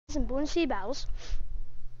some Bloons TD battles.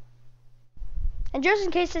 And just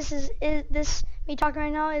in case this is me talking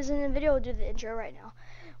right now isn't a video, I'll do the intro right now.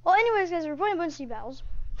 Well, anyways, guys, we're playing Bloons TD battles.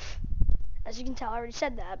 As you can tell, I already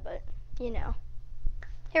said that, but you know.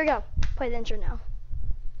 Here we go. Play the intro now.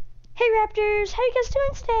 Hey Raptors, how you guys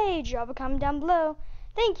doing today? Drop a comment down below.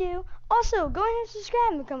 Thank you. Also, go ahead and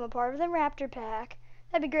subscribe and become a part of the Raptor Pack.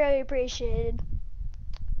 That'd be greatly appreciated.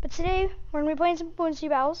 But today, we're going to be playing some Bloons TD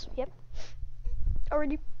battles. Yep.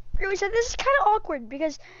 Already really said this is kind of awkward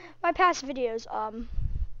because my past videos, kind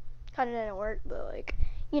of didn't work, but like,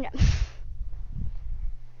 you know.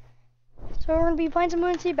 So we're going to be playing some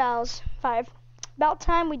Bloons TD battles. 5. About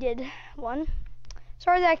time we did 1.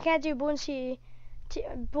 Sorry that I can't do Bloons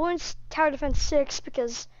Tower Defense 6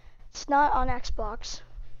 because it's not on Xbox,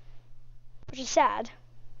 which is sad.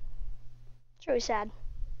 It's really sad.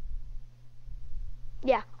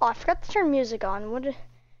 Yeah. Oh, I forgot to turn music on. What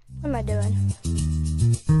am I doing?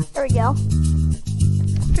 There we go.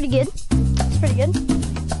 It's pretty good. It's pretty good.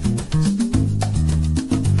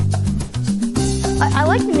 I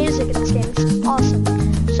like the music in this game. It's awesome.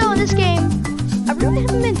 So in this game, I really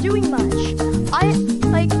haven't been doing much.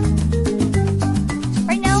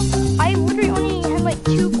 Right now, I literally only have like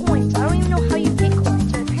 2 coins. I don't even know how you get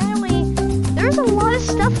coins. But apparently, there's a lot of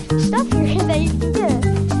stuff here that you can get.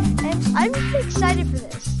 And I'm really excited for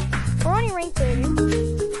this. We're only ranked 30.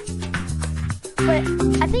 But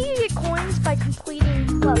I think you get coins by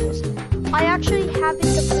completing levels. I actually haven't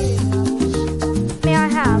completed levels. I mean, I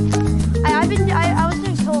have. I was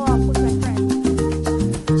doing co-op with my friend.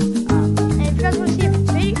 And if you guys want to see a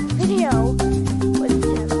video with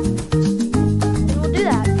him, then we'll do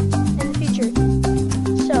that in the future.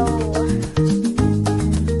 So,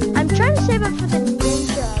 I'm trying to save up for the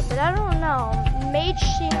ninja, but I don't know. Mage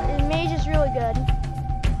is really good,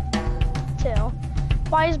 too.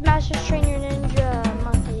 Why is Master's Trainer Ninja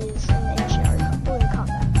monkeys in the ancient art in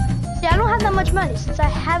combat? See, I don't have that much money since I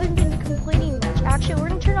haven't been completing much. Actually, we're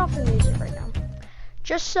gonna turn off the music right now,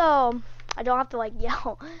 just so I don't have to like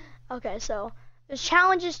yell. Okay, so there's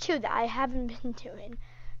challenges too that I haven't been doing.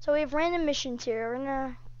 So we have random missions here. We're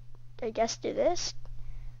gonna, I guess, do this.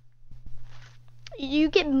 You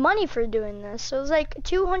get money for doing this. So it's like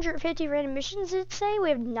 250 random missions. It'd say we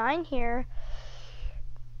have 9 here.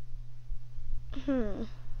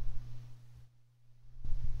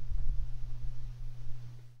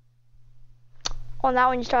 On that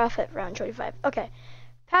one, you start off at round 25. Okay.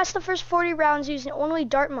 Pass the first 40 rounds using only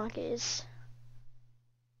dart monkeys.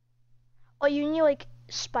 Oh, you need like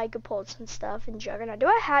spike-a-pulse and stuff and Juggernaut. Do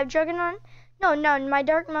I have Juggernaut? No, my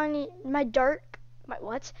dart monkey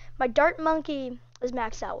is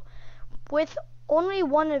maxed out. With only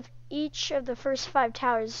one of each of the first 5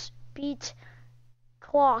 towers, beat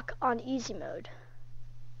clock on easy mode.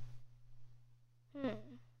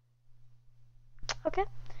 Okay.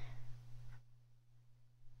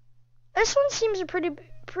 This one seems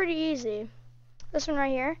pretty easy. This one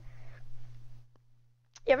right here.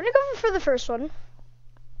 Yeah, we're gonna go for the first one.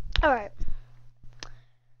 Alright.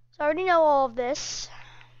 So I already know all of this.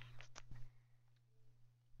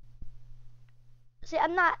 See,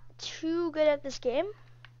 I'm not too good at this game.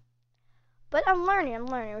 But I'm learning.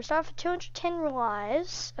 We start off with 210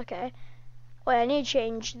 lives. Okay. Wait, I need to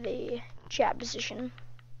change the chat position.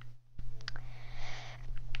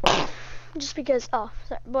 Just because, oh,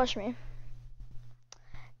 sorry, blush me.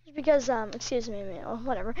 Just because, excuse me,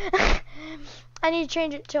 whatever. I need to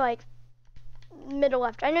change it to, like, middle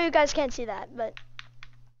left. I know you guys can't see that, but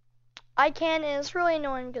I can, and it's really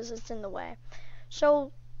annoying because it's in the way.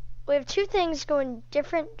 So, we have 2 things going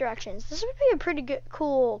different directions. This would be a pretty good,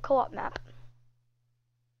 cool co-op map.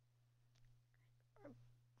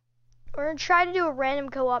 We're going to try to do a random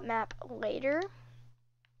co-op map later.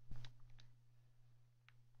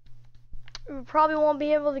 We probably won't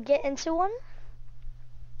be able to get into one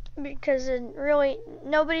because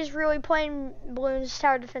nobody's really playing Bloons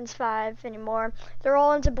Tower Defense 5 anymore. They're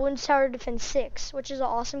all into Bloons Tower Defense 6, which is an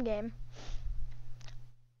awesome game.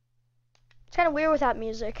 It's kind of weird without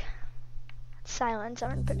music. It's silence. I'm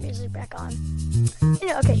gonna put music back on.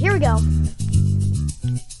 Okay, here we go.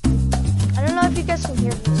 I don't know if you guys can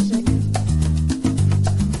hear the music.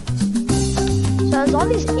 So there's all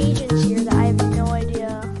these agents here that I have no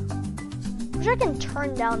idea. I wish I can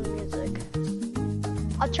turn down the music.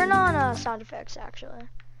 I'll turn on sound effects actually.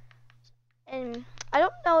 And I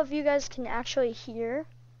don't know if you guys can actually hear.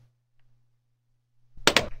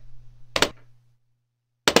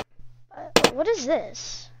 What is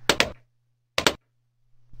this?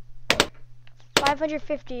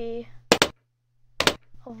 550.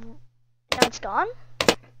 Oh, now it's gone?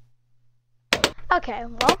 Okay,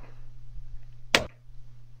 well.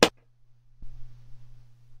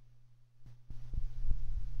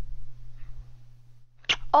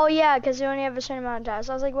 Oh yeah, because we only have a certain amount of time.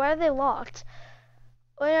 So I was like, why are they locked?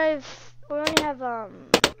 We only have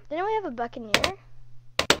didn't we have a Buccaneer?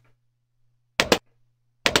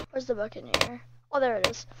 Where's the Buccaneer? Oh, there it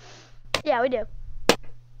is. Yeah, we do.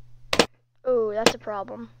 Ooh, that's a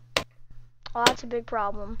problem. Oh, that's a big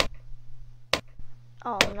problem.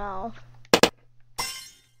 Oh no.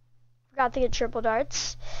 Forgot to get triple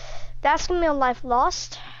darts. That's gonna be a life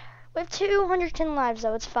lost. We have 210 lives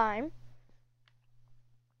though, it's fine.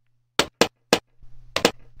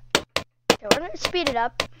 Okay, we're gonna speed it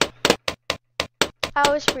up. I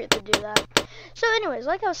always forget to do that. So anyways,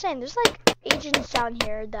 like I was saying, there's like agents down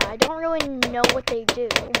here that I don't really know what they do.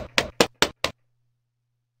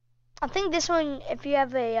 I think this one, if you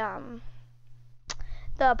have a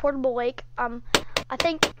the portable lake, I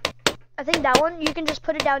think that one you can just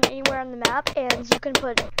put it down anywhere on the map, and you can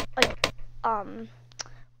put like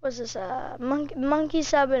what's this monkey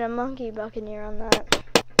sub and a monkey buccaneer on that.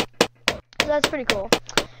 So that's pretty cool.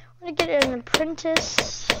 I'm gonna get an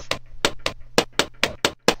apprentice.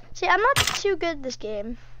 See, I'm not too good at this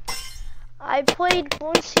game. I played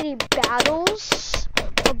Bloons TD battles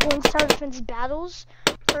or Bloons Tower Defense battles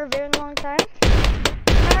for a very long time.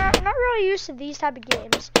 I'm not really used to these type of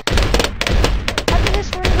games. After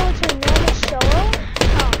this, we're gonna go to a normal solo.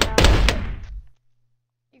 Oh no.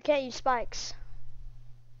 You can't use spikes.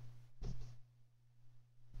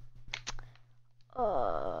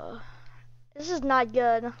 This is not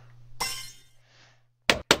good.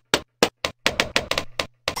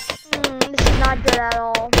 This is not good at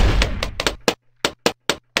all.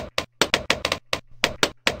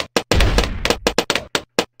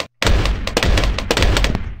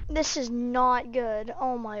 This is not good.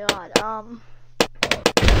 Oh my god.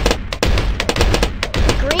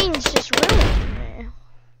 Green's just ruined me.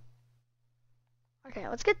 Okay,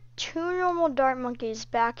 let's get 2 normal dart monkeys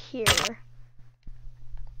back here.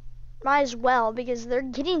 Might as well, because they're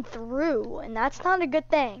getting through, and that's not a good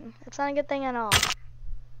thing. That's not a good thing at all.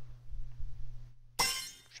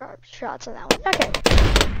 Sharp shots on that one. Okay.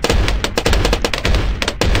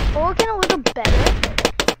 We're looking a little better.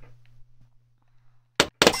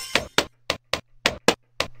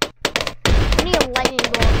 We need a lightning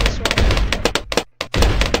bolt on this one.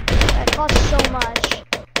 That costs so much.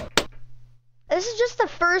 This is just the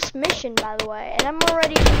first mission, by the way, and I'm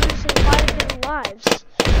already losing quite a bit of lives.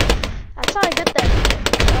 That's not a good thing.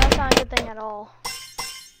 That's not a good thing at all.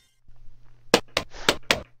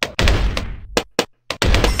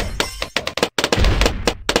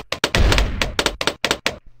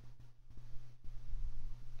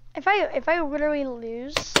 If I literally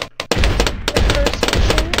lose the first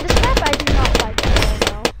mission, this map I do not like at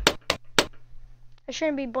all, no. I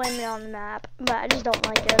shouldn't be blaming it on the map, but I just don't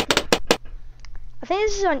like it. I think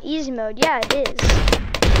this is on easy mode. Yeah, it is.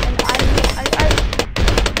 And I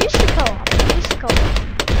used to co-op. I used to co-op.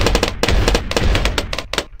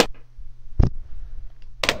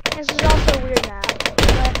 This is also a weird map,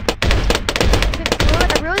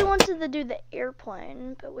 but I really wanted to do the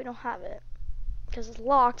airplane, but we don't have it. Because it's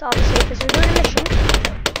locked, obviously, because we're doing a mission.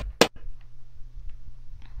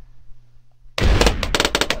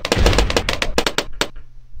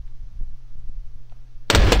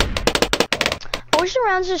 I wish the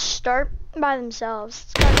rounds just start by themselves.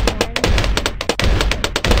 It's kind of annoying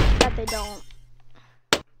that they don't.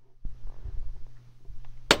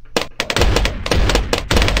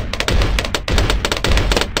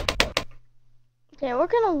 Okay, we're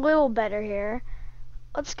getting a little better here.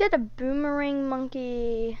 Let's get a boomerang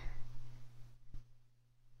monkey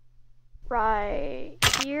right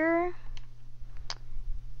here,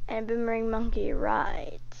 and a boomerang monkey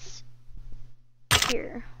right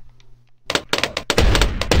here.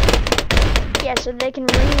 Yeah, so they can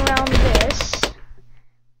ring around this,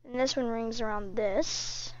 and this one rings around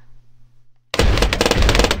this.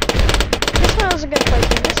 This one was a good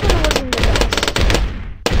placement. This one wasn't the best.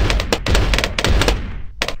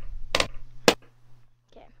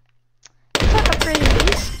 Upgrading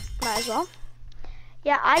these, might as well.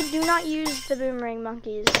 Yeah, I do not use the boomerang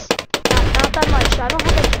monkeys. Not that much. So I don't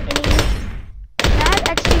have like any. I have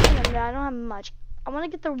XP from them, but I don't have much. I want to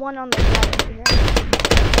get the one on the right over here.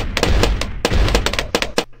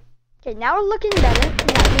 Okay, now we're looking better.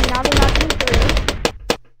 Now they're not getting through.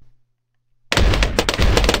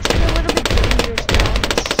 It's getting a little bit dangerous now.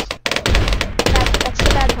 That's the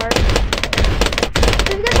bad part.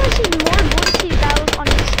 If you guys want to see more Bloons TD battles on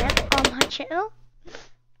my channel,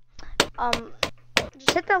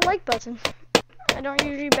 just hit that like button. I don't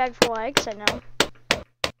usually beg for likes, I know.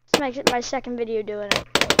 This makes it my second video doing it.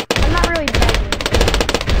 I'm not really begging,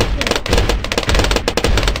 you know.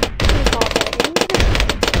 I call it begging, because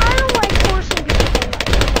I don't like forcing people to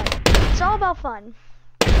like. fun.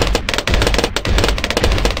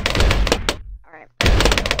 Alright.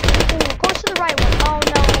 Close to the right one. Oh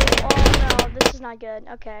no. Oh no. This is not good.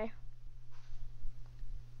 Okay.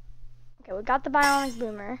 Okay, we got the bionic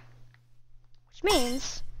boomer. Which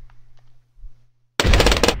means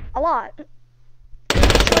a lot. We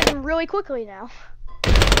destroy them really quickly now.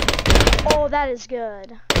 Oh, that is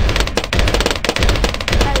good.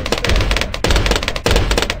 That is good.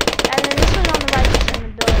 And then this one on the right is in the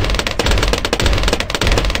building.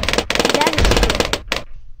 That is good.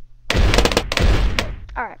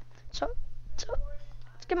 Alright, so let's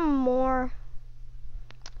get more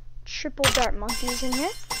triple dart monkeys in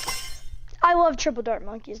here. I love triple dart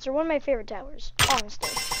monkeys. They're one of my favorite towers, honestly.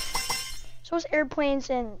 So is airplanes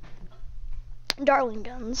and darling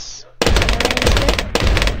guns. So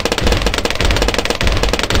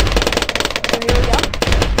here we go.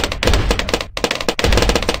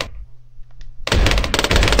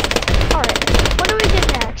 Alright, what do we get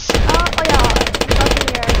next? Oh yeah,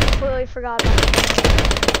 Buccaneer. I completely forgot about it.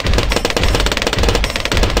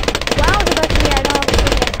 Wow, the Buccaneer. I don't have a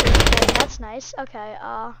thing yet. That's nice. Okay,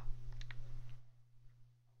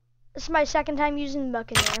 this is my second time using the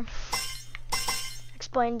Buccaneer.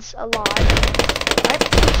 Explains a lot. Right?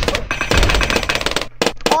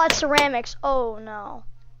 Oh, that's ceramics. Oh no.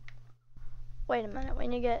 Wait a minute. We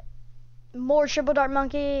need to get more triple dart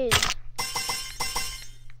monkeys.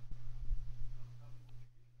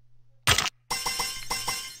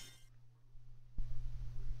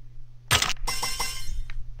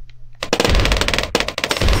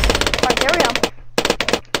 Alright, there we go.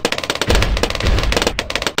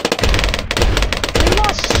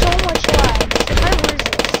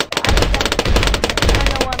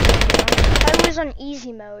 On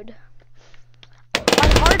easy mode. On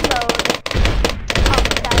hard mode,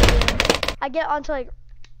 I get onto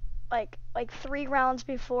like 3 rounds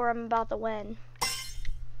before I'm about to win.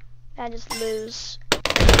 I just lose.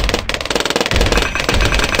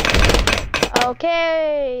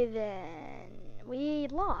 Okay, then we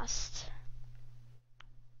lost.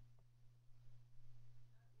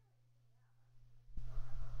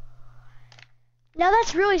 Now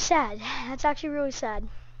that's really sad. That's actually really sad.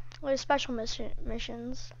 What are special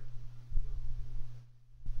missions?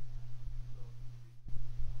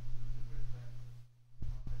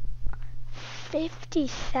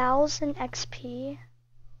 $50,000 XP.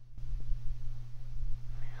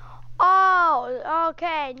 Oh,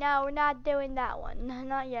 okay. No, we're not doing that one.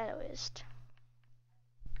 Not yet, at least.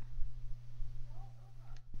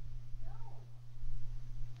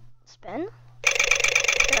 Spin.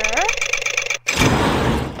 Sure.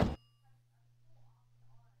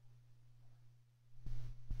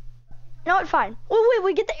 No, it's fine. Oh wait,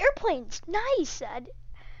 we get the airplanes. Nice. I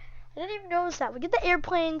didn't even notice that. We get the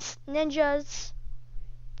airplanes, ninjas.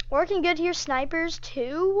 Working good here. Snipers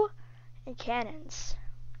too, and cannons.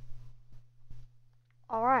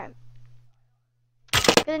 All right.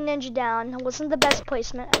 Get a ninja down. Wasn't the best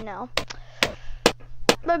placement, I know,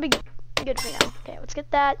 but it'd be good for now. Okay, let's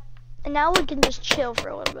get that, and now we can just chill for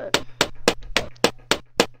a little bit.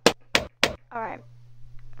 All right.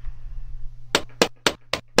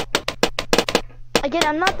 Again,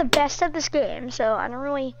 I'm not the best at this game, so I don't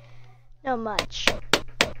really know much. I'm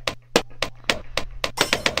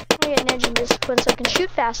gonna get ninja discipline so I can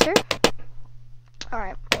shoot faster.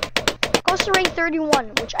 Alright. Goes to rank 31,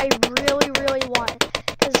 which I really, really want.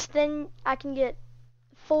 Because then I can get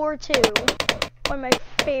 4-2. One of my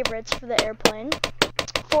favorites for the airplane.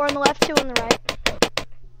 4 on the left, 2 on the right.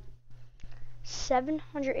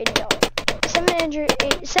 $780.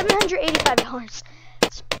 $785.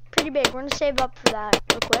 Pretty big. We're gonna save up for that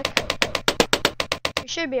real quick. We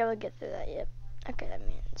should be able to get through that. Yep. Okay, that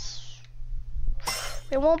means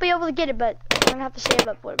we won't be able to get it, but we're gonna have to save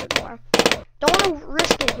up a little bit more. Don't want to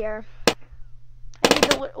risk it here. I need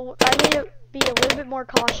to be a little bit more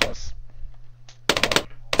cautious.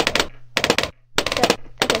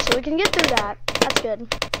 Okay, so we can get through that. That's good.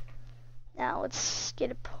 Now let's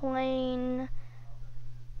get a plane.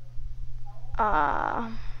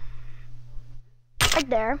 Right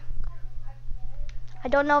there. I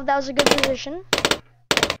don't know if that was a good position.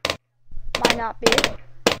 Might not be.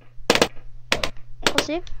 We'll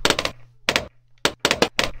see.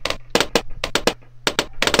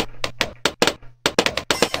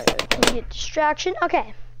 Can you get distraction?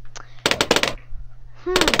 Okay.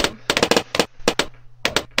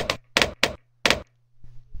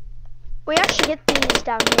 We actually get these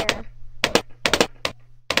down here.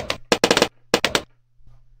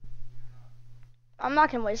 I'm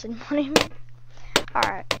not gonna waste any money.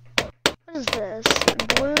 Alright. What is this?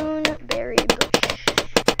 Bloon berry bush.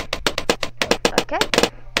 Okay.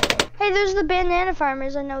 Hey, Hey, there's the banana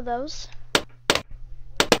farmers. I know those.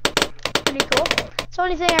 Pretty cool. That's the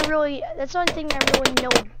only thing I really know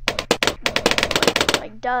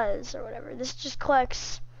like does or whatever. This just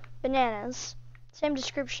collects bananas. Same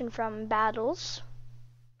description from Battles.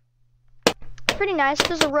 Pretty nice.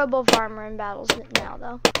 There's a robo farmer in Battles now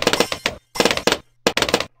though.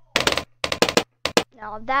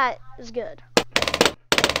 Now that is good.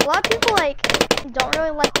 A lot of people like don't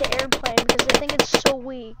really like the airplane because they think it's so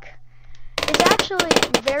weak. It's actually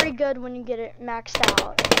very good when you get it maxed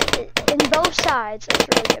out. In both sides, it's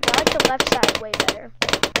really good. But I like the left side way better.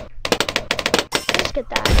 Let's get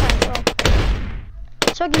that. Might as well.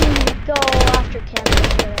 So I can go after cameras.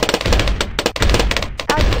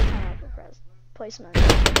 I was good pineapple placement.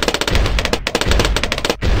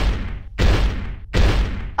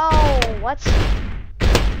 Oh, what's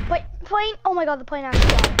plane? Oh my god, the plane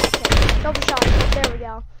actually got it. Okay. Double shot. There we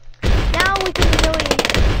go. Now we can really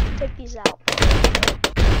take these out.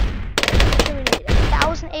 What do we need?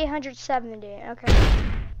 1,870. Okay.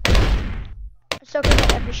 So can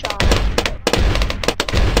hit every shot.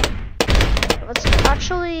 Okay, let's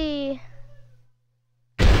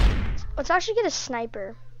actually get a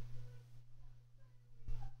sniper.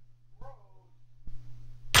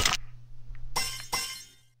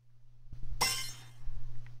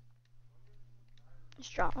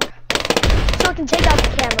 Strong. So I can take out the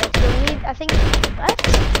camo. So we need, I think, left?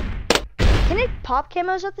 Can it pop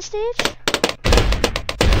camos at the stage?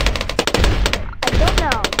 I don't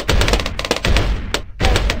know.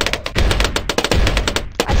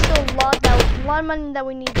 I still love that. A lot of money that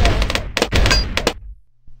we need there.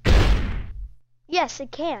 Yes,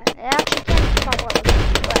 it can. It actually can pop level.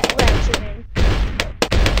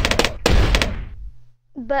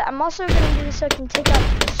 But I'm also going to do this so I can take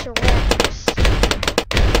out the ceramics.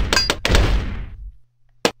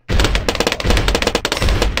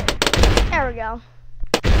 There we go.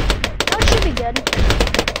 That should be good.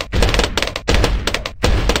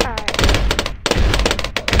 Alright.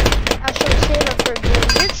 I shall save up for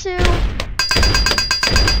Jiu-Jitsu.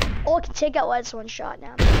 Or I can take out Lights one shot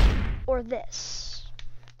now. Or this.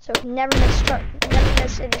 So never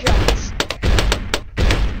miss any shots.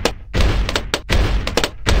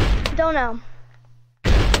 Don't know. I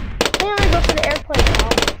think I'm gonna go for the airplane now.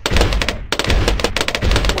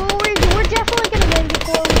 Well, we're definitely gonna win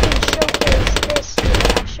before we can showcase this here.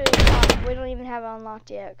 Actually, we don't even have it unlocked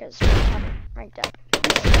yet because we haven't ranked up.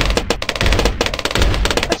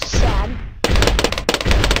 Which is sad.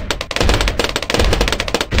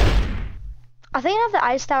 I think I have the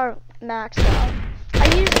ice tower maxed out. I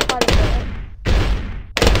used it quite a bit.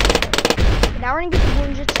 Now we're gonna get the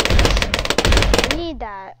Bloons TD. We need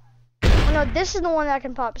that. Oh no, this is the one that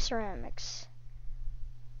can pop ceramics.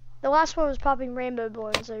 The last one was popping rainbow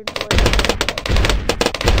balloons. So we're gonna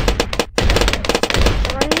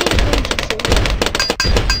need Bloons TD.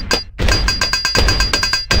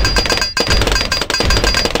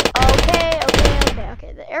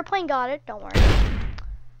 Okay. The airplane got it. Don't worry.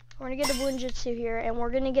 We're gonna get a Bloons here, and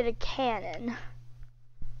we're gonna get a cannon.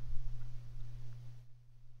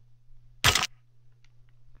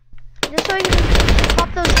 Just so you can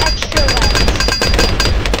pop those extra legs.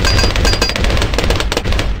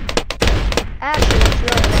 Actually, it's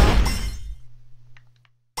really well.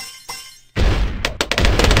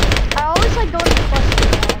 I always like going to cluster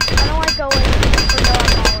rounds. I don't like going for no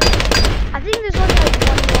knowledge. I think there's only like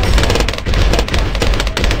one more.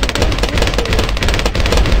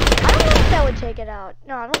 I don't know if that would take it out.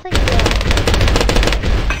 No, I don't think it will.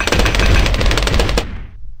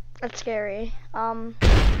 That's scary.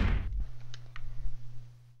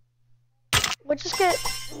 We'll just get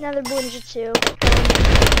another Bloons TD.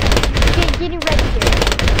 Getting ready here.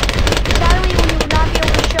 Sadly, we will not be able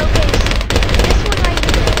to showcase this one right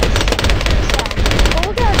here. But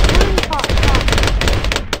look at our balloon pop.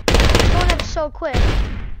 It's going up so quick.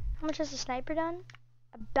 How much has the sniper done?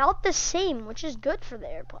 About the same, which is good for the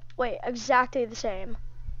airplane. Wait, exactly the same.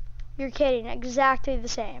 You're kidding, exactly the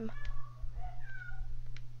same.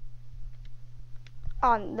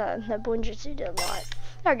 On the Bloons TD did a lot.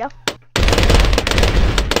 There we go.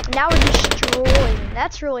 Now we're destroying.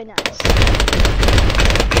 That's really nice.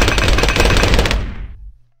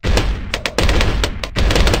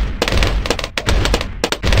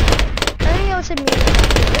 I think it was a medium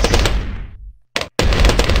after this.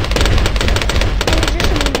 And it's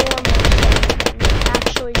just a normal thing.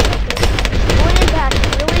 Actually, one impact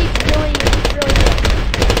really good.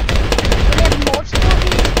 When you have multiple of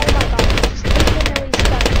these, oh my god, it's just infinitely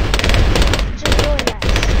stuck. Which is really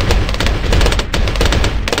nice.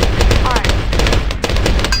 Alright.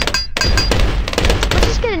 Let's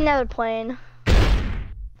just get another plane.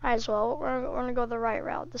 Might as well. We're gonna go the right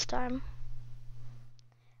route this time.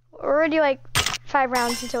 We're gonna do like 5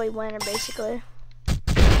 rounds until we win, basically.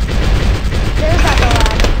 There's that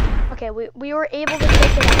lab. Okay, we were able to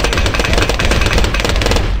take it out.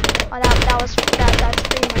 Oh, that's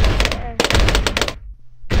pretty much there.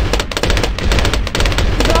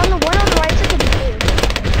 But on the one on the right side, the nuke.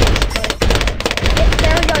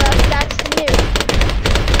 There we go. That's the nuke.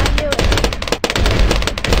 I knew it.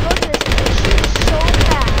 Look at this. It shoots so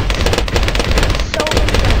fast. So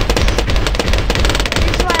intense.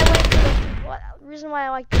 The reason why I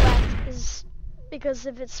like the left is because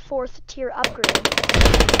of its 4th tier upgrade.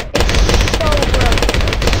 It's so broken.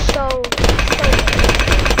 It's so good.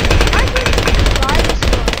 I can buy this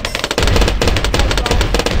one.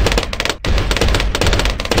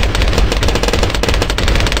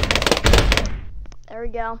 There we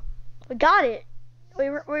go. We got it. We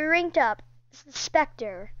ranked up. It's the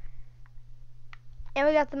Spectre. And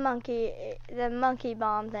we got the monkey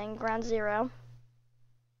bomb thing, ground 0.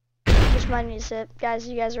 Which one needs it? Guys,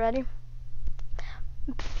 you guys ready?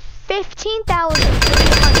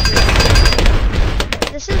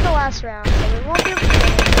 15,300. This is the last round, so we won't be able to get it.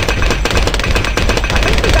 I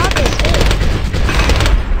think we got this.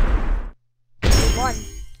 We won.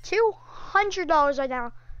 $200 right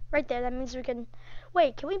now. Right there. That means we can...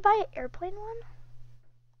 Wait, can we buy an airplane one?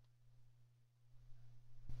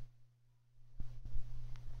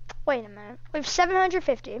 Wait a minute. We have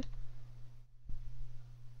 750.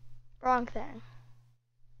 Wrong thing.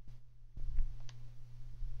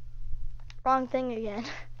 Wrong thing again.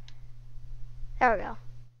 There we go.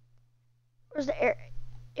 Where's the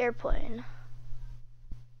airplane?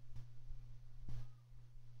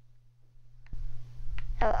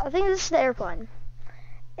 I think this is the airplane.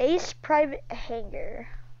 Ace private hangar.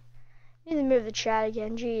 Need to move the chat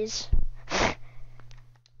again, jeez.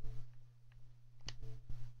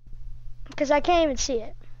 Because I can't even see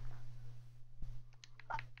it.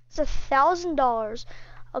 It's $1,000.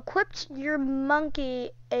 Equipped your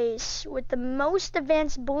monkey ace with the most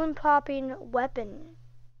advanced balloon popping weaponry.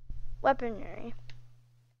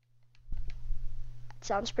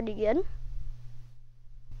 Sounds pretty good.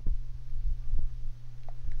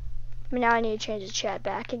 But now I need to change the chat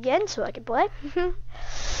back again so I can play. I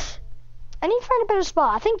need to find a better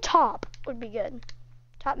spot. I think top would be good.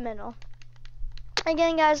 Top middle.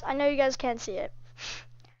 Again, guys, I know you guys can't see it.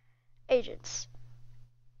 Agents.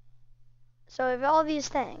 So we have all these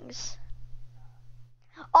things.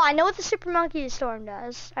 Oh, I know what the Super Monkey Storm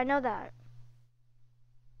does. I know that.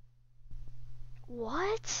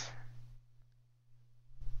 What?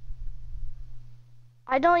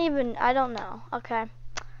 I don't know. Okay.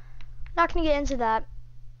 Not gonna get into that.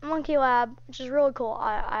 Monkey Lab, which is really cool.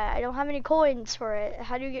 I don't have any coins for it.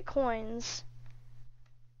 How do you get coins?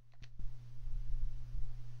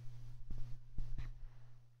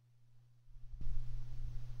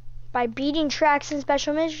 By beating tracks in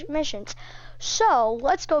special missions. So,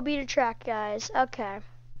 let's go beat a track, guys. Okay.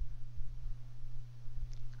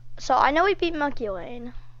 So, I know we beat Monkey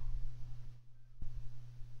Lane.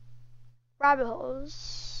 Rabbit holes.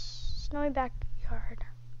 Snowy backyard.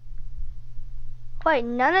 Wait,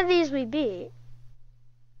 none of these we beat.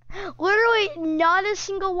 Literally, not a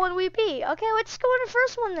single one we beat. Okay, let's go to the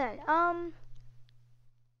first one then.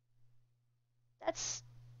 That's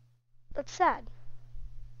sad.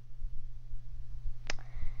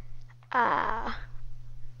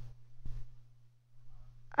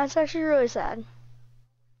 That's actually really sad.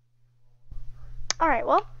 Alright,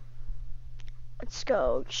 well, let's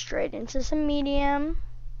go straight into some medium.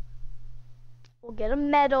 We'll get a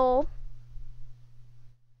medal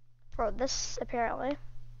for this, apparently.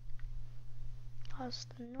 That's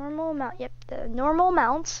the normal amount. Yep, the normal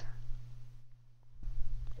amounts.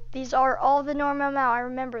 These are all the normal amount. I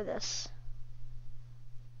remember this.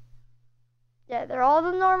 Yeah, they're all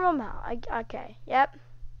the normal amount. Okay, yep.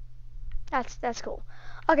 That's cool.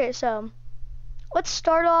 Okay, so let's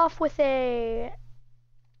start off with a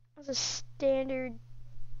standard.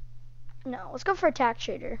 No, let's go for attack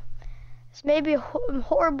shooter. This may be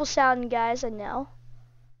horrible sounding, guys, I know,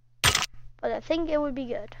 but I think it would be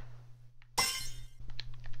good.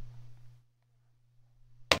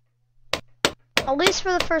 At least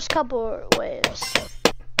for the first couple waves.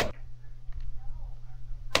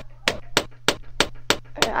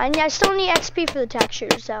 I still need XP for the attack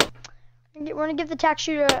shooter, so we're gonna give the attack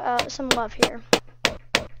shooter some love here.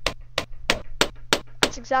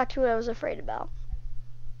 That's exactly what I was afraid about.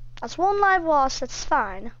 That's one live loss, that's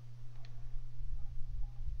fine.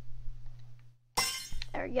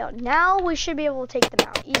 There we go. Now we should be able to take them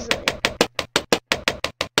out easily.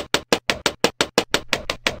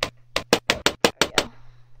 There we go.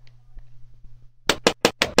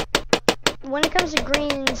 when it comes to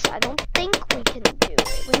greens, I don't think we can do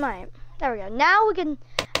it. We might. There we go. Now we can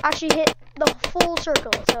actually hit the full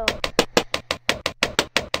circle. So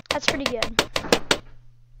that's pretty good.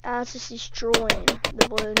 It's just destroying the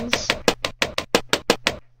balloons.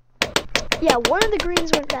 Yeah, one of the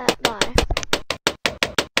greens went that by.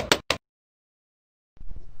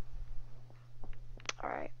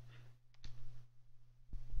 Alright.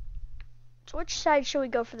 So which side should we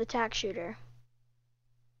go for the tack shooter?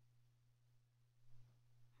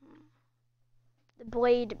 The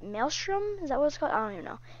blade maelstrom? Is that what it's called? I don't even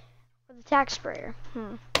know. Or the tack sprayer.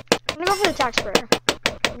 I'm gonna go for the tack sprayer.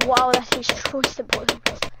 Wow, that destroys the balloons.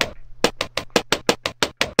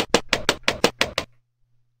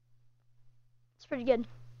 It's pretty good.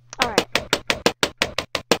 Alright.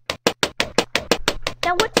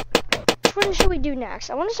 Now which one should we do next?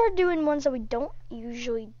 I want to start doing ones that we don't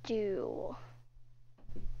usually do.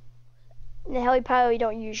 The helipad we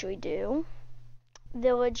don't usually do.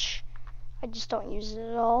 Village, I just don't use it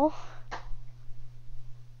at all.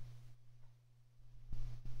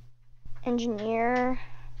 Engineer.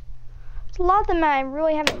 There's a lot of them I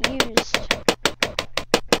really haven't used.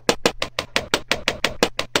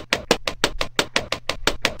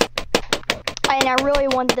 And I really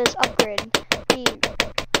want this upgrade.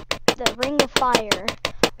 The Ring of Fire,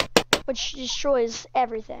 which destroys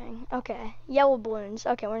everything. Okay, yellow balloons.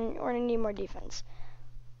 Okay, we're gonna need more defense.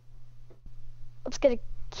 Let's get a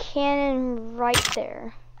cannon right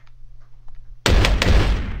there. Okay,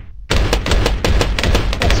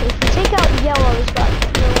 so we can take out yellows, but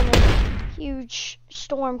when a huge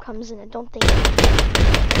storm comes in, I don't think.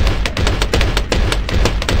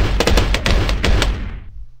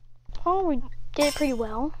 Oh, we did it pretty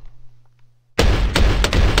well.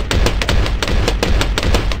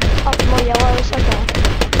 Oh, more yellows, okay.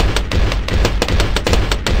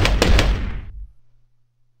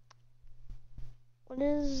 What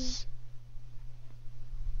is...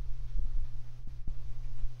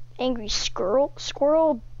 Angry squirrel?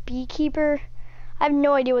 Squirrel beekeeper? I have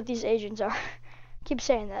no idea what these agents are. I keep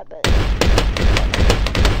saying that, but...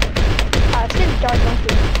 Let's get a dark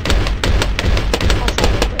monkey. That's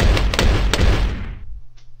not good.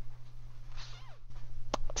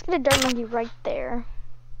 Let's get a dark monkey right there.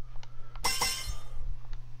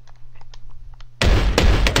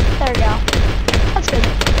 There we go. That's good.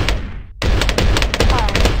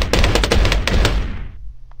 Alright.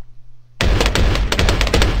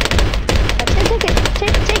 It's gonna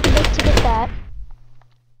take a bit to get that.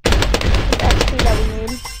 The XP that we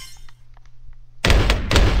need.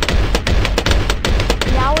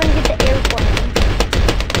 Now we're gonna get the airplane.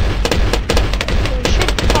 So we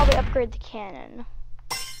should probably upgrade the cannon.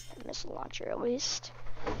 The missile launcher at least.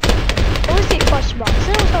 At least get cluster bombs.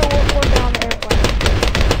 Then we'll start working on the airplane.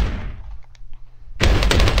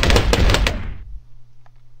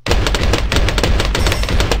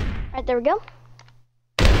 Alright, there we go.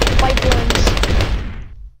 White balloons.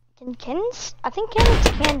 Can cannons? I think cannons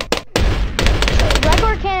can.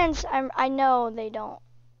 Regular cannons, I know they don't,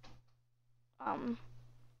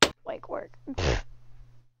 like work.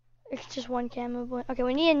 It's just one camo balloon. Okay,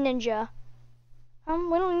 we need a ninja.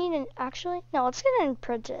 We don't need an, actually. No, let's get an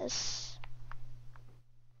apprentice.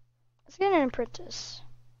 Let's get an apprentice.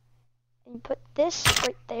 And put this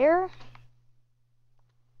right there.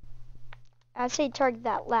 I'd say target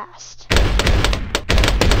that last.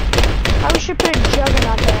 Probably should put a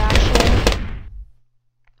juggernaut there, actually.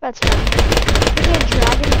 That's fine. If we get a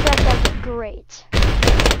dragon's breath, that'd be great.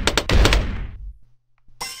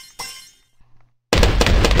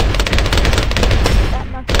 That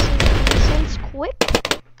monkey seems quick.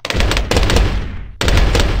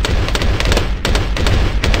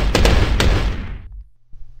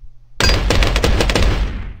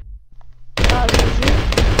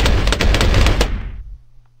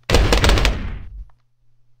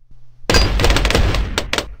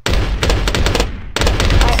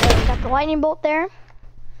 Lightning bolt there.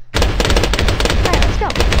 Alright, let's go.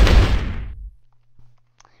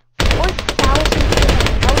 4,000.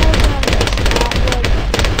 How will we on this?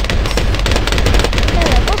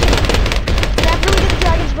 Anyway, close enough. After we get the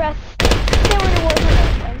dragon's breath, then we're gonna work on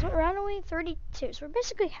airplanes. What round are we? 32. So we're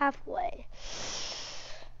basically halfway.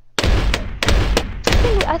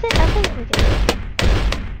 I think we can do it.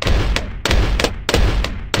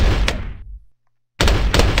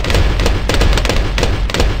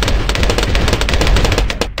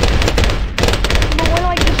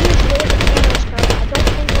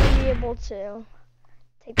 To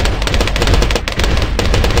take that out.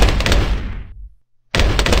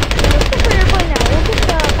 Let's go for airplane now. We'll get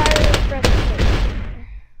the fire breath here.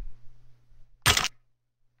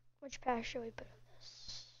 Which path should we put on this?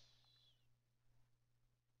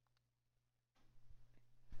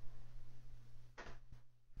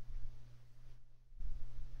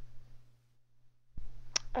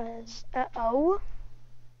 Cause uh-oh.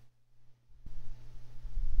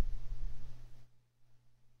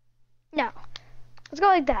 Now, let's go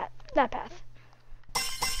like that. That path.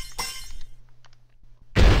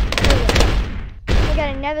 We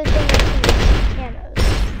got another thing that's in these camos.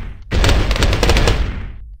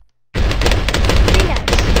 Pretty nice.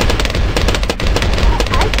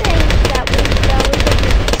 I think that we could do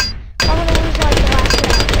this. I'm gonna lose like the last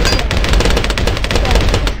round again.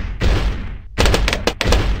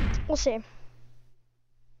 But we'll see.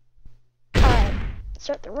 Alright.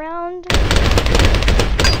 Start the round.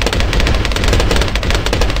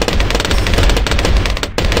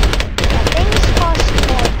 Things cost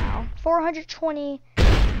more now. $420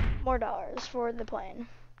 more for the plane.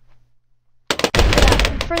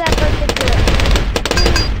 For that particular.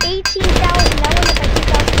 18,000. That went up by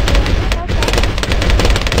 2,200. Okay.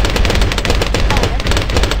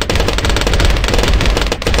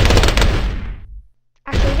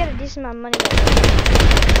 Actually, we got a decent amount of money there.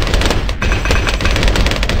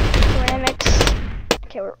 Ceramics.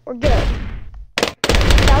 Okay, we're good.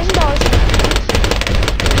 $1,000.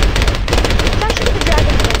 Let's actually get the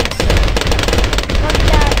dragon thing. Look at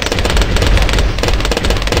that.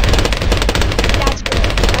 That's good.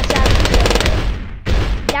 That's actually so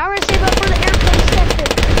good. Now we're gonna save up for the airplane sector.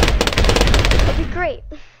 That'd be great.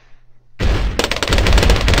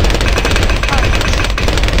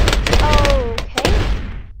 Okay.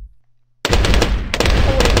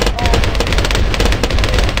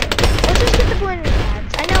 Let's just get the balloon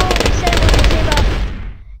pads. I know we said we're gonna save up.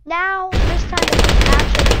 Now, this time it's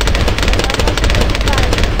actually unless it's really bad.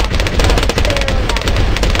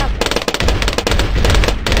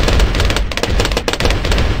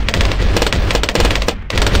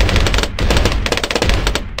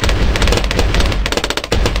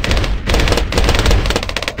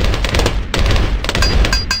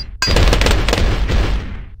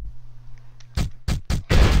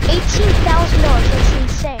 $18,000, that's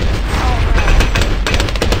insane.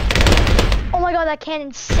 Oh my god, that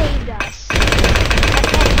cannon saved us. That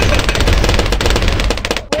cannon saved us.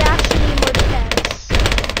 We actually need more defense.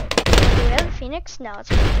 Do we have the Phoenix? No, it's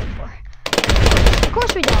what we're good for. Of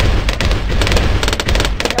course we don't.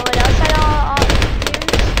 You know what else I use?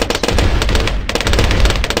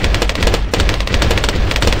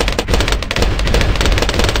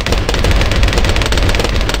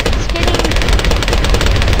 It's getting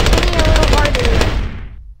a little harder here.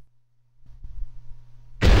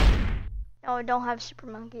 Oh, I don't have super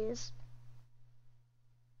monkeys.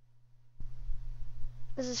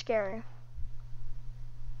 This is scary.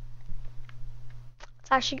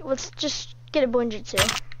 Let's just get a Bloonjitsu.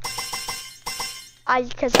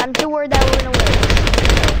 Because I'm too worried that we're gonna win.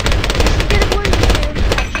 Just get a Bloonjitsu.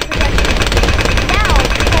 Now,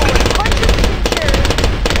 forward, 100% sure.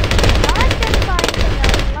 Not gonna find anything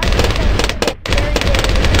else. Unless things get very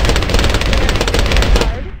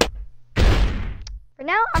hard. For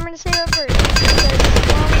now, I'm gonna save it first. Because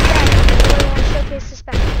long as I really want to showcase the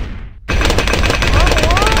spectacle.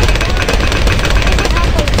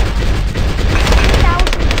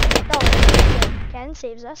 $1,000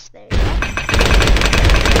 saves us. There you go.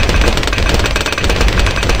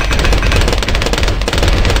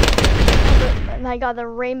 Oh my god, the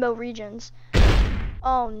rainbow regions.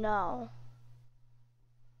 Oh no.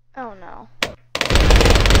 Oh no.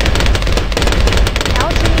 Now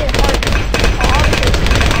it's gonna get hard.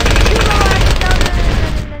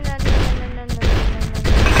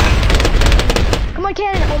 Come on,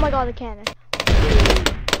 cannon! Oh my god, the cannon.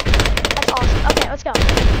 That's awesome. Okay, let's go.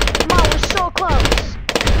 Come on, we're so close.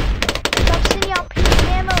 Stop sending out pink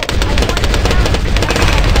ammo. I want it down.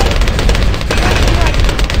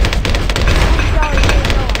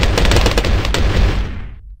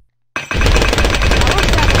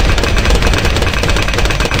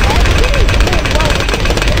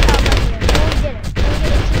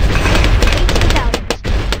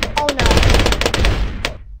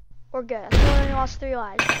 We're good. I think we only lost 3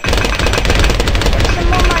 lives. Some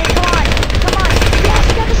more money. Come on. Come on. Yes,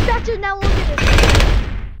 we got distracted. Now look at this.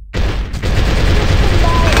 Just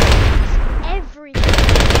everything.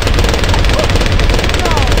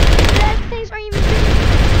 No. That things aren't even doing it.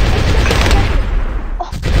 It's just distracted.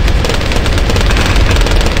 Oh.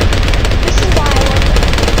 This is why I love it.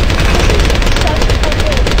 This is such a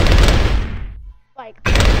good. Like.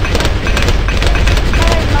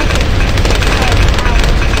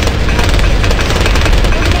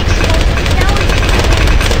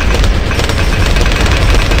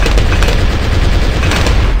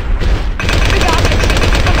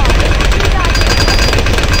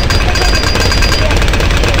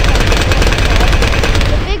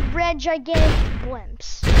 Gigantic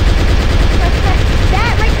blimps.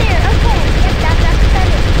 That right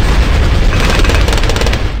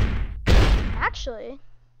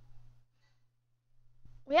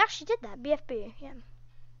actually did that. BFB, yeah.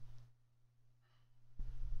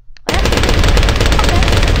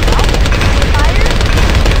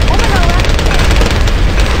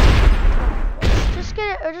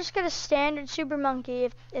 Just get a standard super monkey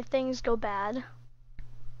if things go bad.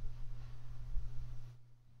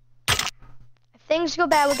 If things go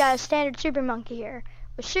bad, we got a standard super monkey here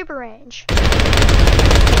with super range. Wow.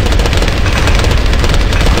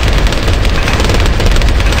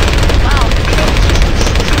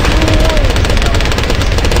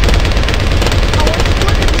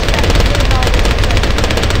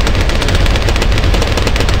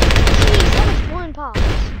 Jeez, how much balloon pops?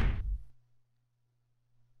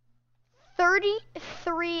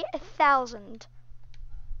 33,000.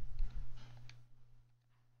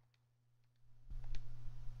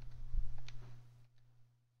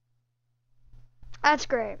 That's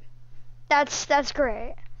great. That's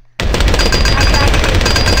great. I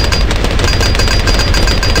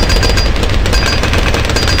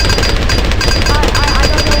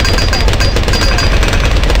don't know what to say.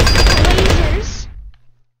 Lasers.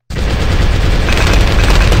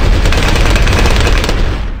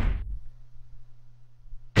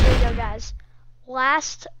 There we go, guys.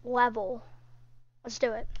 Last level. Let's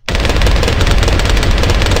do it.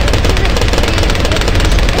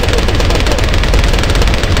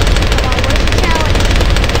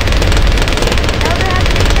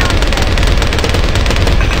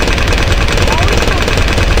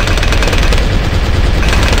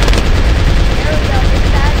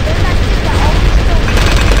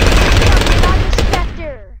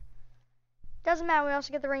 Doesn't matter, we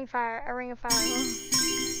also get the ring of fire. We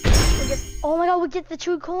get, oh my god, we get the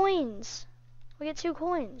 2 coins. We get 2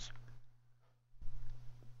 coins.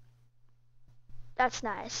 That's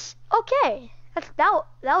nice. Okay, that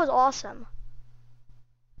was awesome.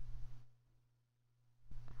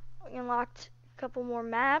 We unlocked a couple more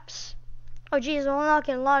maps. Oh geez, we're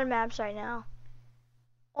unlocking a lot of maps right now.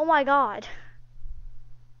 Oh my god.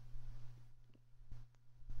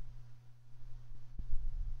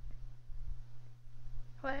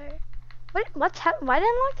 Wait, why did I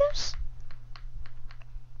unlock this?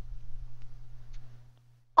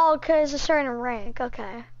 Oh, cause it's starting to rank.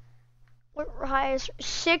 Okay. What highest?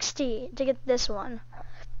 60 to get this one.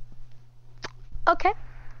 Okay.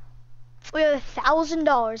 We have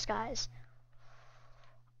 $1,000, guys.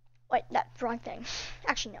 Wait, that's the wrong thing.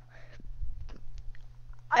 Actually, no.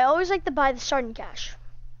 I always like to buy the starting cash,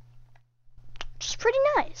 which is pretty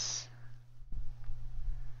nice.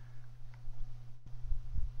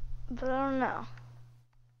 But I don't know.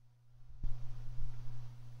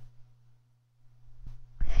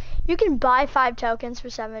 You can buy 5 tokens for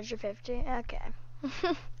 750. Okay.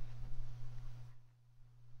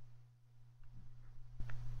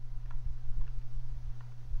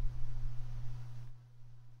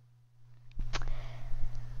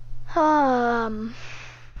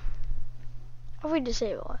 What if we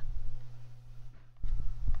disable it?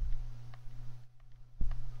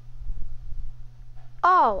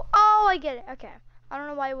 Oh, I get it. Okay. I don't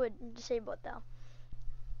know why I would disable it though.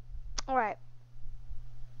 Alright.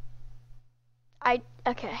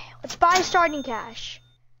 Okay. Let's buy starting cash.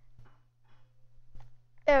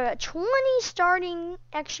 There we go. 20 starting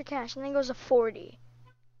extra cash and then goes to 40.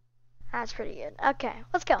 That's pretty good. Okay,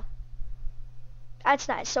 let's go. That's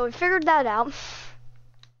nice. So we figured that out.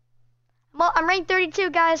 Well, I'm ranked 32,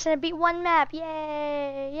 guys, and I beat 1 map.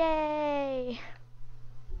 Yay! Yay!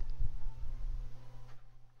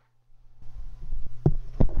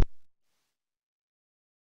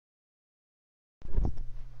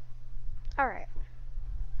 Alright.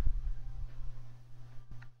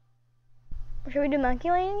 Should we do monkey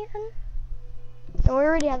lane again? No, we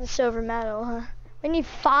already have the silver medal, huh? We need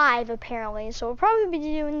 5 apparently, so we'll probably be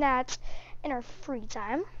doing that in our free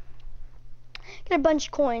time. Get a bunch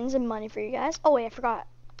of coins and money for you guys. Oh wait, I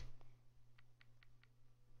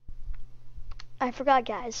forgot,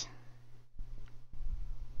 guys.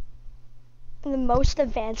 The most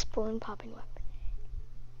advanced balloon popping weapon.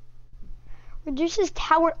 Reduces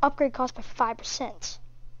tower upgrade cost by 5%.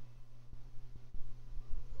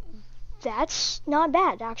 That's not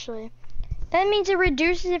bad, actually. That means it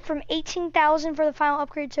reduces it from 18,000 for the final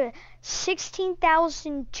upgrade to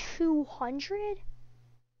 16,200?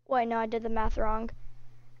 Wait, no, I did the math wrong.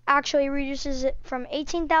 Actually, it reduces it from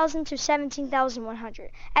 18,000 to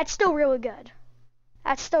 17,100. That's still really good.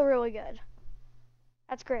 That's still really good.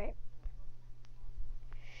 That's great.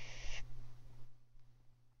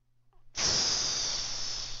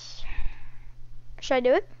 Should I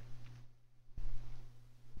do it?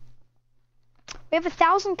 We have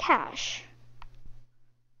 1,000 cash,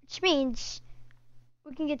 which means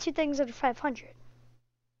we can get 2 things out of 500.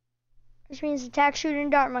 Which means attack, shooter,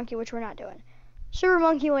 and dart monkey, which we're not doing. Super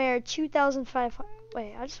monkey layer 2,500.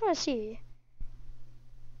 Wait, I just want to see.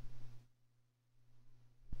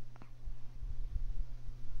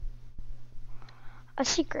 A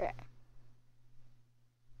secret.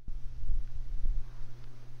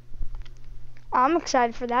 I'm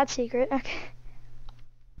excited for that secret. Okay.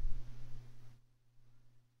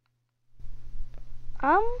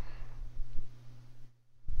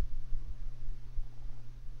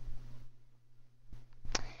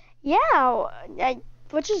 Yeah,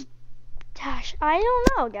 which is, gosh, I don't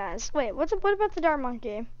know, guys. Wait, what about the dart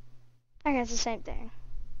monkey? I guess it's the same thing.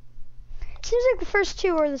 Seems like the first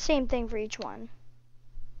 2 are the same thing for each one.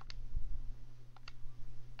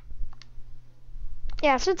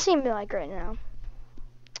 Yeah, so it seems like right now.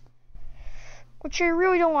 Which I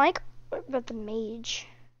really don't like. What about the mage?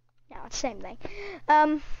 Yeah, it's the same thing.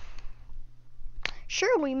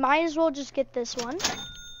 Sure, we might as well just get this one.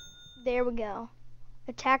 There we go.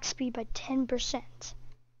 Attack speed by 10%.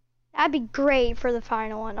 That'd be great for the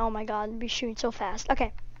final one. Oh my god, I'd be shooting so fast.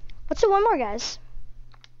 Okay, let's do one more, guys.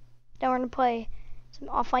 Then we're gonna play some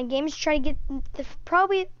offline games. Try to get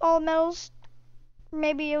probably all medals.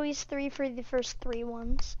 Maybe at least 3 for the first 3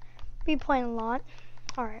 ones. Be playing a lot.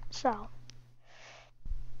 Alright, so.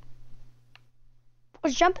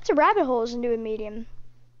 Let's jump into rabbit holes and do a medium.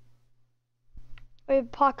 We have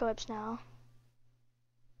apocalypse now.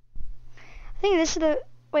 I think this is the,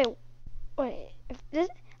 wait. I think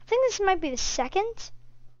this might be the second.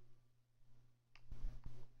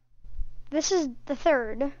 This is the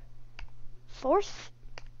third. 4th?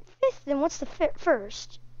 5th? Then what's the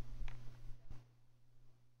first?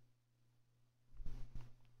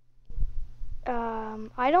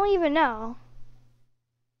 I don't even know.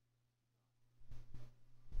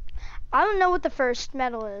 I don't know what the first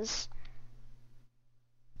medal is.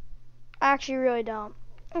 I actually really don't.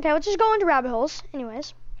 Okay, let's just go into rabbit holes.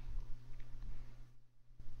 Anyways.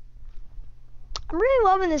 I'm really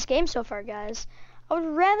loving this game so far, guys. I would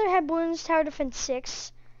rather have Bloons Tower Defense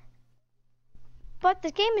 6. But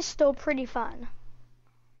this game is still pretty fun.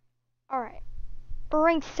 Alright. We're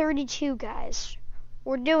ranked 32, guys.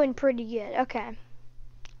 We're doing pretty good. Okay.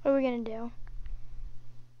 What are we gonna do?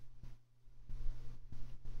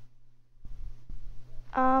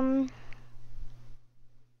 I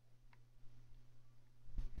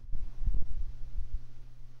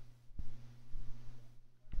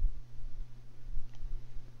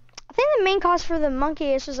think the main cost for the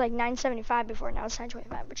monkey is was like $9.75 before. Now it's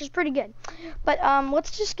 $9.25, which is pretty good. But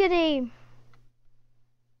let's just get a.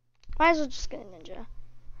 Might as well just get a ninja.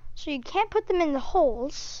 So you can't put them in the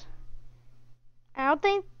holes. I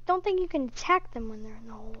don't think you can attack them when they're in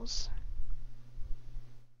the holes.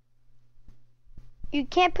 You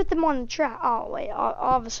can't put them on the track. Oh wait,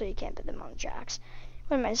 obviously you can't put them on the tracks.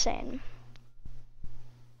 What am I saying?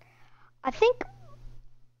 I think.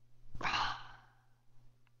 I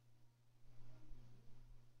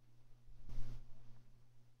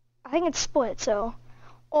think it's split. So,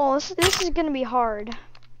 oh, this is gonna be hard.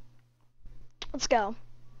 Let's go.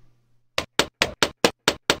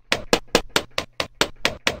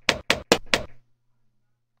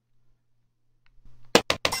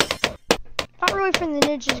 Not really from the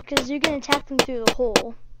ninjas because you can attack them through the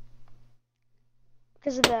hole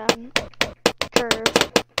because of the curve,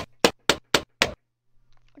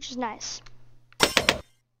 which is nice.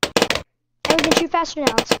 And we can shoot faster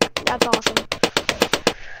now. That's awesome.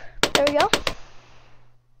 There we go.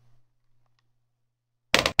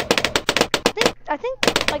 I think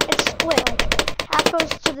like it's split. Like half goes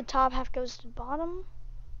to the top, half goes to the bottom.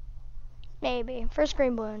 Maybe. First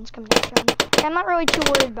green balloons coming next round. Yeah, I'm not really too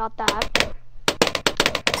worried about that.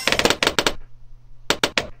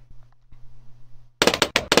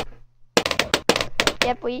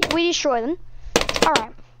 Yep, we destroy them.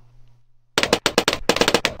 Alright.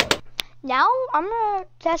 Now, I'm gonna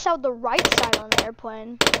test out the right side on the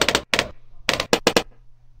airplane.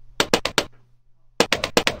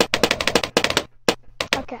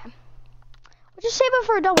 Okay. We'll just save it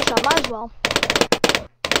for a double shot, might as well.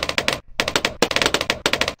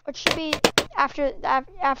 Which should be after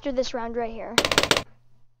this round right here.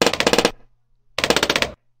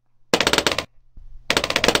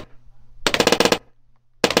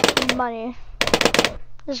 Money.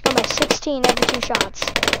 Just go by 16 every 2 shots.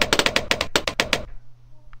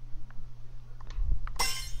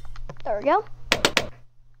 There we go.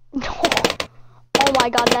 Oh my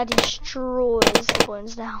god, that destroys the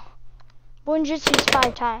balloons now. Balloon Jutsu is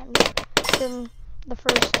 5 times than the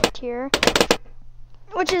first tier,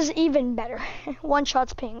 which is even better. 1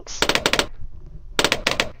 shot's pinks.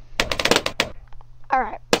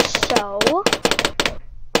 Alright, so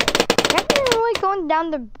I'm really going down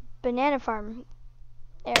the banana farm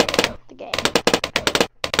area of the game.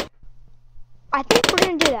 I think we're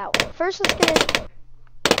gonna do that. First, let's get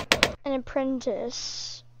an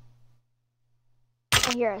apprentice.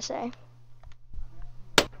 Here I say.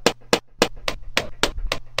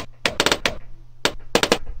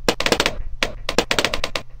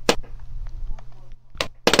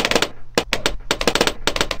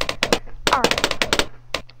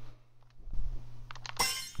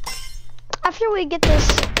 After we get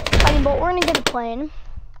this lightning bolt, we're gonna get a plane.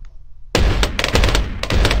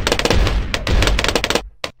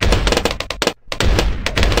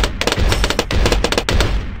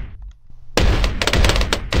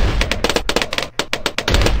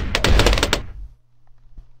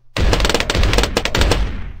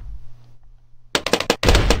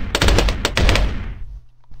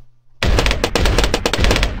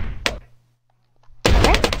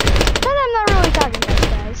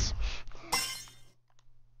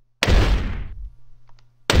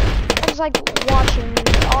 Like watching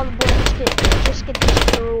all the balloons just get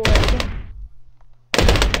destroyed.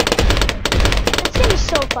 This game is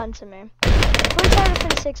so fun to me. Bloons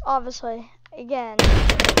TD 6, obviously. Again,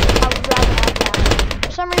 I would rather have that.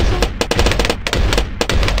 For some reason,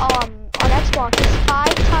 on Xbox, it's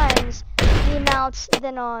 5 times the amount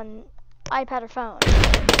than on iPad or phone.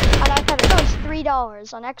 On iPad or phone, it's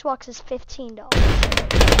 $3. On Xbox, it's $15.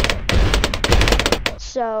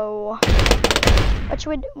 So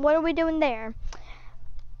what are we doing there?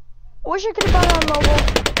 I wish I could have bought it on mobile.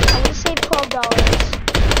 I would have saved $12.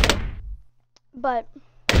 But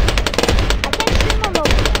I can't stream on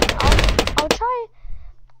mobile yet. I'll try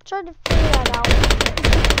to figure that out.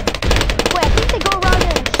 Wait, I think they go around in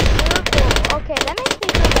a circle. Okay, that makes me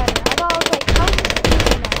feel better. I thought I was like, how is this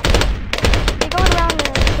easy now? They go around in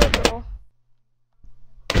a circle.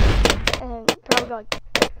 And probably go like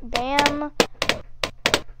bam.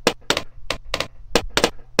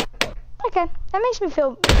 Okay, that makes me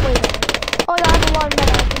feel way better. Oh, I have a lot of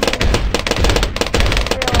money. I didn't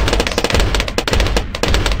realize.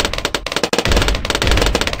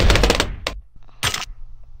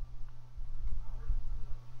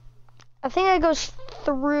 I think that goes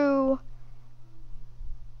through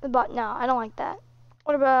the button. No, I don't like that.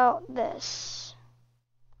 What about this?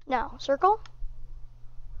 No, circle?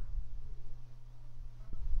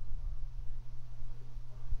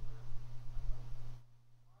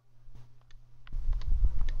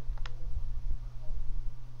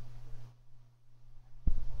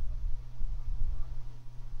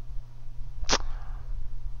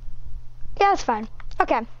 Yeah, that's fine.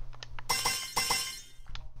 Okay. I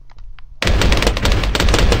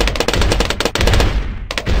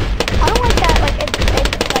don't like that, like,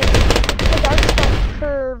 the darts don't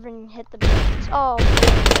curve and hit the balloons. Oh.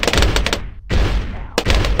 No.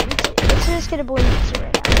 Let's just get a balloon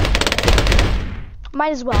right now.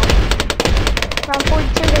 Might as well. Round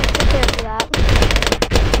 42, we gotta prepare for that.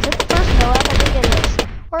 Is it the first mill up? I think it is.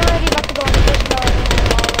 We're already about to go on the first mill up and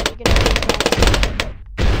we're already gonna do this.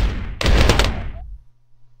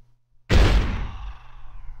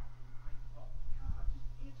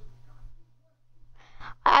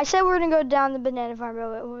 I said we were gonna go down the banana farm,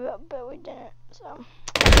 but we didn't. So,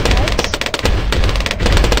 next.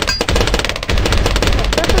 Okay,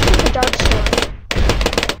 first let's get the dark store.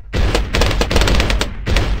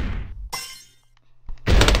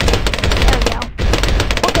 There we go.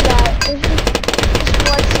 Look at that. Just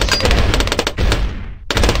lights the screen.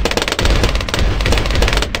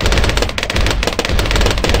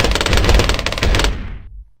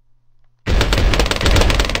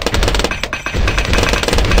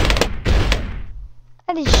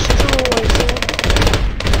 That destroys it.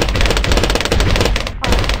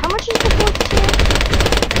 Alright, how much is the fourth tier?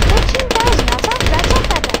 14,000. That's not that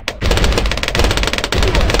bad.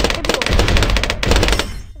 Could be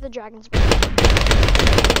worse. The dragon's back.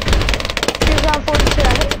 Here's round 42. I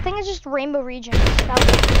think it's just rainbow regions. That's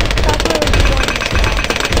where we're going this round.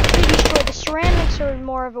 We destroy the ceramics or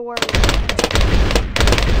more of a worry.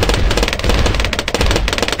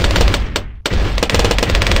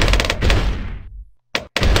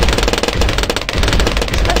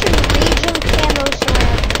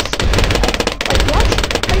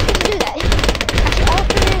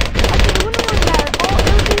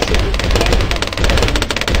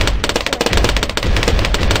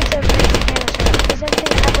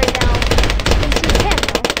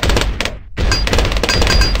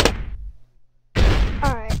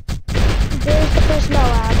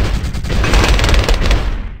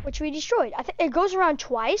 We destroyed. I think it goes around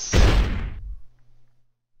twice. Oh,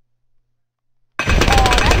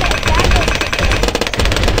 that makes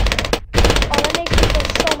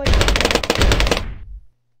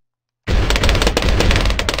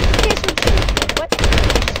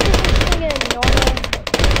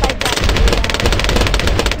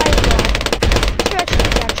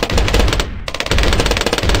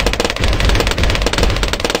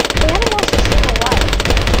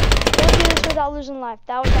 $3,000 in life.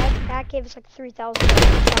 That gave us like $3,000.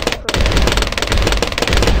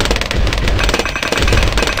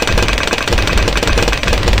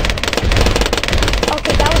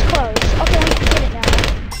 Okay, that was close. Okay, we can get it now.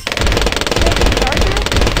 Make it darker,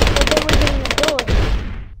 but then we're getting an ability.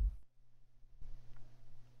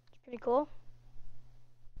 It's pretty cool.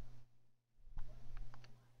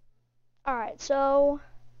 Alright, so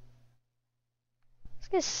let's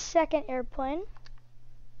get a second airplane.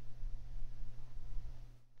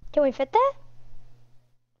 Can we fit that?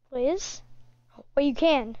 Please? Well, you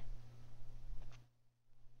can.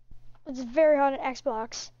 It's very hard on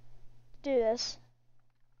Xbox to do this.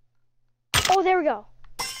 Oh, there we go.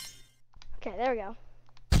 Okay, there we go.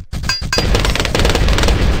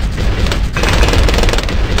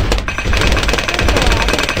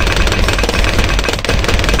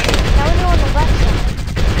 Now we're on the left side.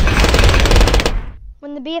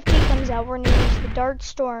 When the BFB comes out, we're gonna use the Dart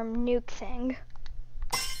Storm nuke thing.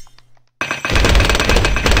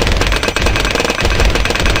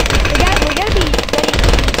 We gotta be ready to use it.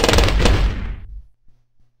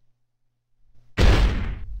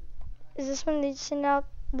 Is this when they send out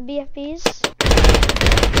the BFBs? I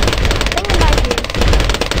think it might be.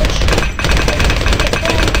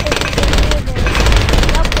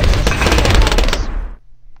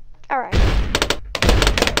 Alright.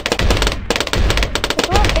 It's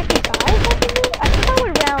around 55, I forgot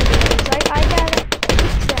what round it is. I gotta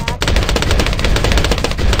keep track.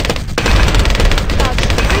 Now it's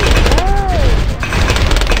 3. Oh.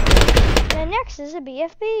 And next is a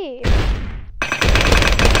BFB.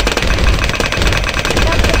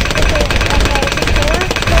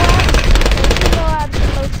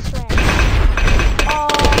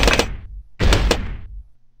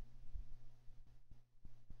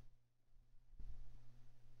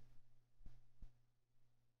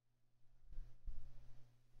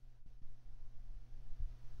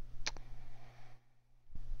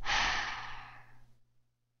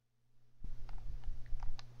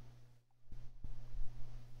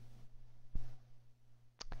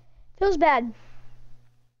 Feels bad.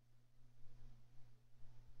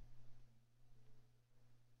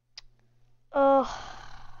 Ugh.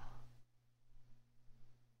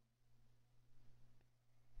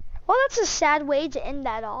 Well, that's a sad way to end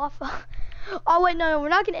that off. Oh, wait, no, we're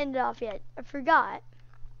not going to end it off yet. I forgot.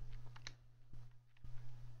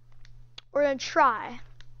 We're going to try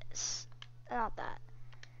this. Not that.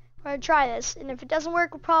 We're going to try this. And if it doesn't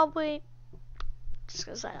work, we'll probably just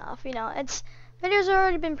going to sign off. You know, videos have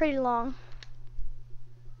already been pretty long.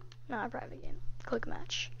 Not a private game. Quick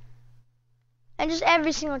match. And just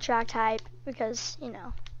every single track type. Because, you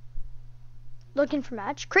know. Looking for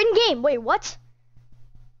match. Creating game. Wait, what?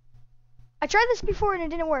 I tried this before and it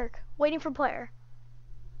didn't work. Waiting for player.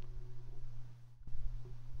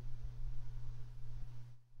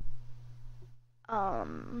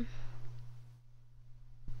 We're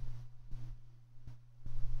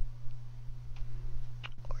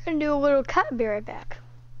gonna do a little cut. Be right back.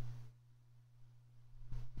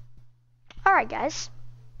 Alright, guys.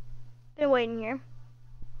 Been waiting here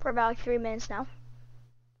for about like 3 minutes now.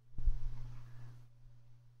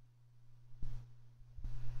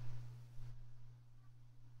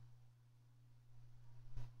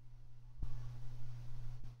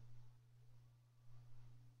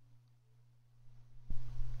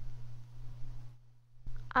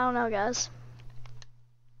 I don't know, guys.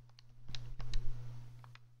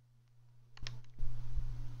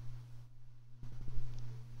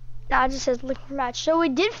 Now it just says looking for match. So we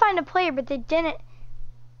did find a player, but they didn't.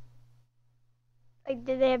 Like,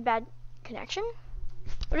 did they have bad connection?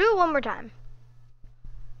 We'll do it one more time.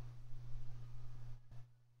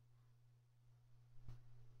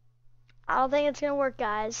 I don't think it's gonna work,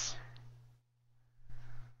 guys.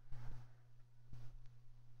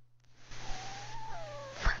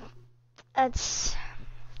 That's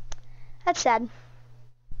sad.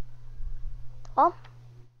 Well,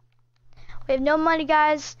 we have no money,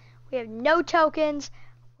 guys. We have no tokens.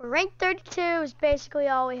 We're ranked 32 is basically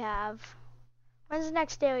all we have. When's the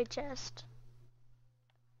next daily chest?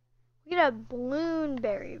 We get a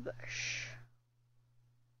Bloonberry bush.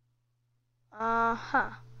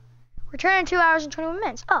 Return in 2 hours and 21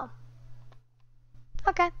 minutes. Oh.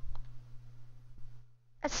 Okay.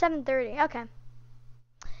 That's 7:30. Okay.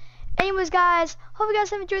 Anyways, guys, hope you guys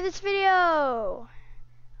have enjoyed this video. I'll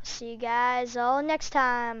see you guys all next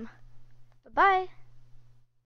time. Bye-bye.